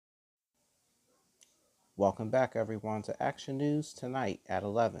Welcome back, everyone, to Action News tonight at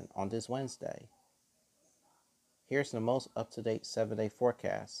 11 on this Wednesday. Here's the most up-to-date 7-day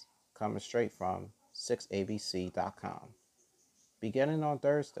forecast coming straight from 6abc.com. Beginning on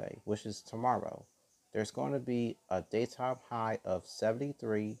Thursday, which is tomorrow, there's going to be a daytime high of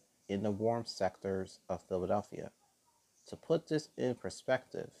 73 in the warm sectors of Philadelphia. To put this in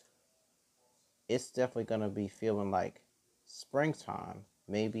perspective, it's definitely going to be feeling like springtime,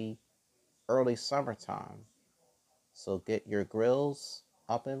 maybe early summertime. So get your grills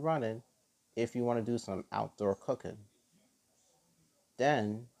up and running if you want to do some outdoor cooking.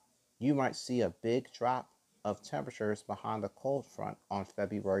 Then you might see a big drop of temperatures behind the cold front on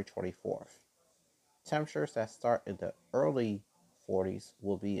February 24th. Temperatures that start in the early 40s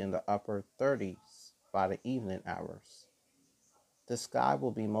will be in the upper 30s by the evening hours. The sky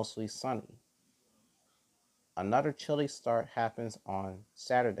will be mostly sunny. Another chilly start happens on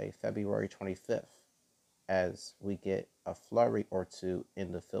Saturday, February 25th, as we get a flurry or two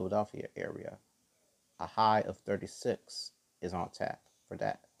in the Philadelphia area. A high of 36 is on tap for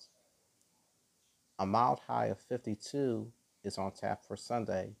that. A mild high of 52 is on tap for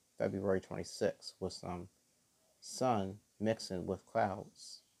Sunday, February 26th, with some sun mixing with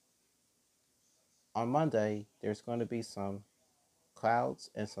clouds. On Monday, there's going to be some clouds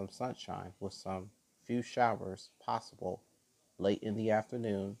and some sunshine with some few showers possible late in the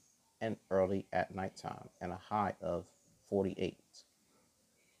afternoon and early at nighttime, and a high of 48.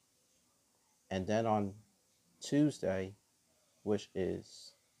 And then on Tuesday, which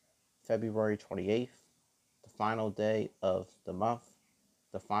is February 28th, the final day of the month,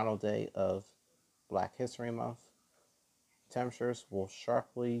 the final day of Black History Month, temperatures will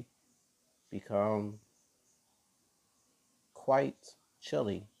sharply become quite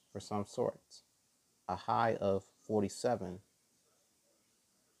chilly for some sorts. A high of 47.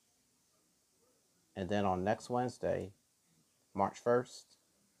 And then on next Wednesday, March 1st,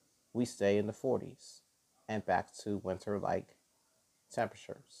 we stay in the 40s and back to winter-like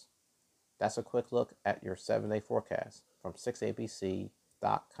temperatures. That's a quick look at your 7-day forecast from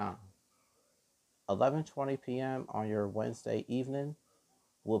 6abc.com. 11:20 p.m. on your Wednesday evening.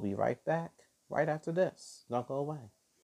 We'll be right back right after this. Don't go away.